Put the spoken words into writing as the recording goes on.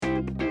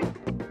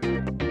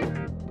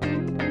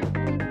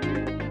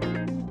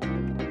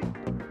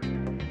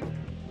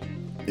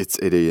It's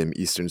 8 a.m.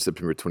 Eastern,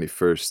 September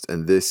 21st,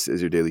 and this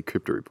is your daily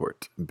crypto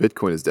report.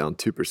 Bitcoin is down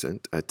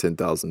 2% at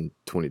 $10,022.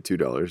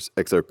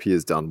 XRP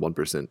is down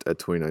 1% at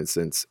 29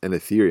 cents, and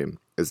Ethereum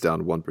is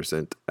down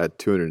 1% at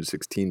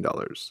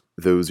 $216.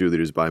 Those are your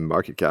leaders by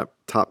market cap.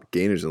 Top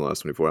gainers in the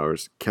last 24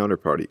 hours.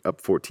 Counterparty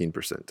up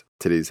 14%.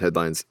 Today's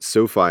headlines: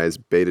 SoFi is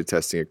beta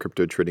testing a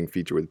crypto trading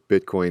feature with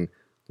Bitcoin,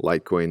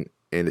 Litecoin,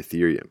 and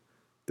Ethereum.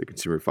 The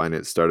consumer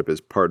finance startup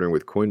is partnering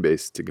with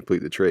Coinbase to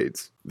complete the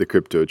trades. The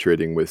crypto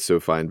trading with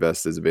SoFi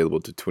Invest is available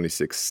to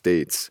 26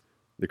 states.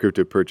 The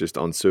crypto purchased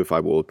on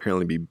SoFi will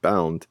apparently be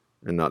bound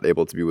and not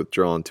able to be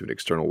withdrawn to an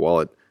external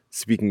wallet.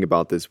 Speaking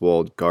about this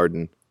walled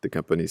garden, the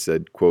company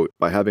said, quote,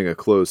 "By having a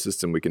closed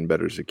system, we can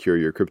better secure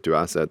your crypto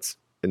assets.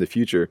 In the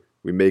future,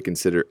 we may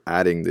consider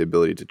adding the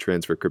ability to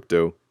transfer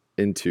crypto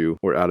into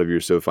or out of your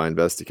SoFi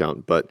Invest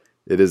account, but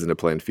it isn't a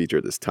planned feature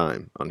at this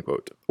time,"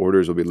 unquote.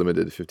 Orders will be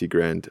limited to 50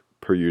 grand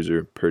per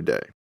user per day.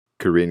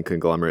 Korean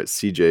conglomerate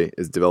CJ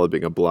is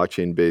developing a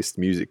blockchain-based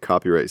music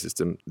copyright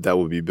system that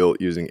will be built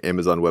using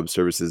Amazon Web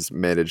Services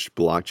managed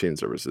blockchain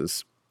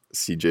services.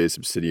 CJ's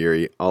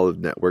subsidiary Olive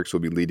Networks will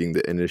be leading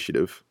the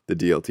initiative. The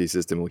DLT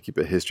system will keep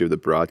a history of the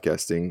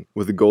broadcasting,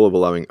 with the goal of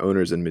allowing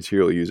owners and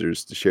material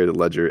users to share the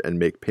ledger and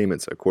make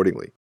payments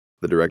accordingly.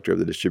 The director of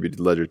the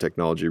distributed ledger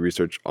technology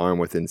research arm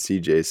within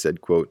CJ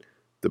said, quote,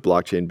 "The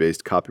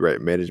blockchain-based copyright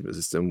management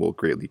system will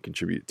greatly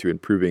contribute to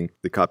improving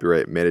the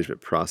copyright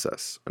management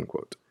process,"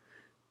 unquote.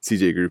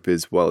 CJ Group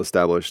is well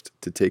established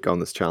to take on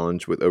this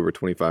challenge with over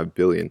 $25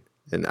 billion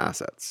in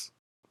assets.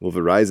 Well,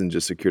 Verizon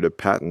just secured a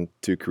patent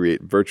to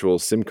create virtual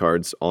SIM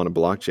cards on a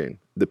blockchain.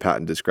 The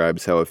patent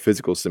describes how a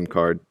physical SIM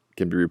card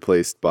can be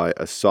replaced by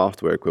a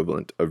software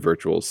equivalent of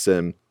virtual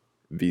SIM,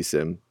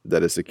 vSIM,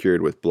 that is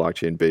secured with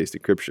blockchain-based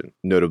encryption.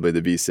 Notably,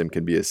 the vSIM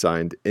can be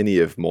assigned any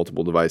of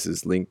multiple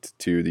devices linked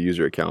to the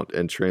user account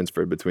and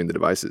transferred between the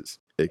devices.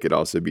 It could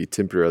also be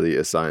temporarily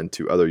assigned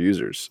to other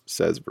users,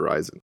 says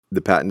Verizon.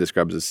 The patent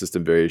describes a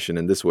system variation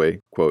in this way,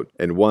 quote,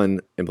 "In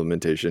one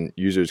implementation,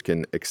 users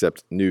can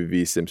accept new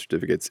vSIM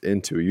certificates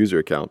into a user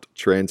account,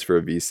 transfer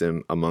a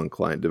vSIM among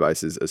client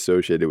devices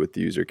associated with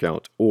the user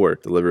account, or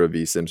deliver a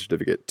vSIM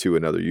certificate to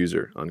another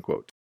user,"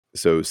 unquote.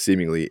 So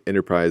seemingly,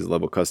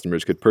 enterprise-level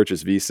customers could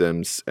purchase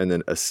vSIMs and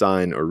then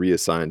assign or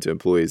reassign to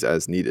employees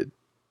as needed.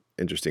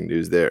 Interesting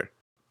news there.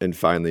 And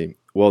finally,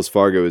 Wells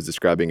Fargo is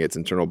describing its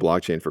internal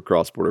blockchain for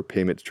cross-border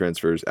payment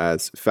transfers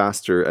as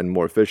faster and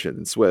more efficient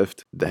than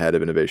SWIFT. The head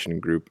of innovation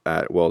group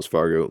at Wells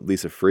Fargo,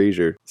 Lisa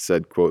Frazier,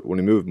 said, quote, "When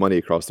we move money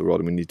across the world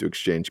and we need to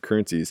exchange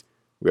currencies,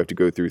 we have to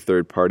go through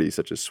third parties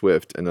such as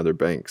SWIFT and other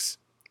banks.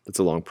 It's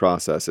a long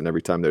process, and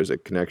every time there's a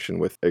connection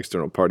with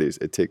external parties,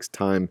 it takes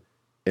time,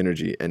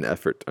 energy, and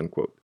effort,"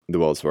 unquote. The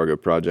Wells Fargo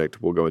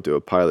project will go into a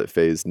pilot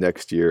phase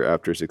next year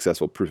after a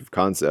successful proof of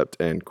concept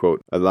and,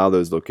 quote, "allow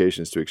those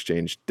locations to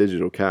exchange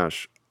digital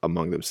cash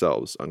among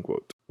themselves,"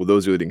 unquote. Well,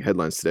 those are leading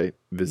headlines today.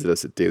 Visit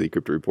us at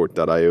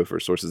dailycryptoreport.io for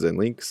sources and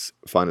links.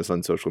 Find us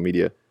on social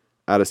media.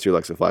 Add us to your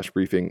Alexa Flash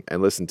Briefing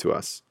and listen to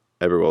us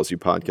everywhere else you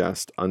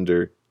podcast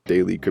under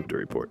Daily Crypto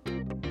Report.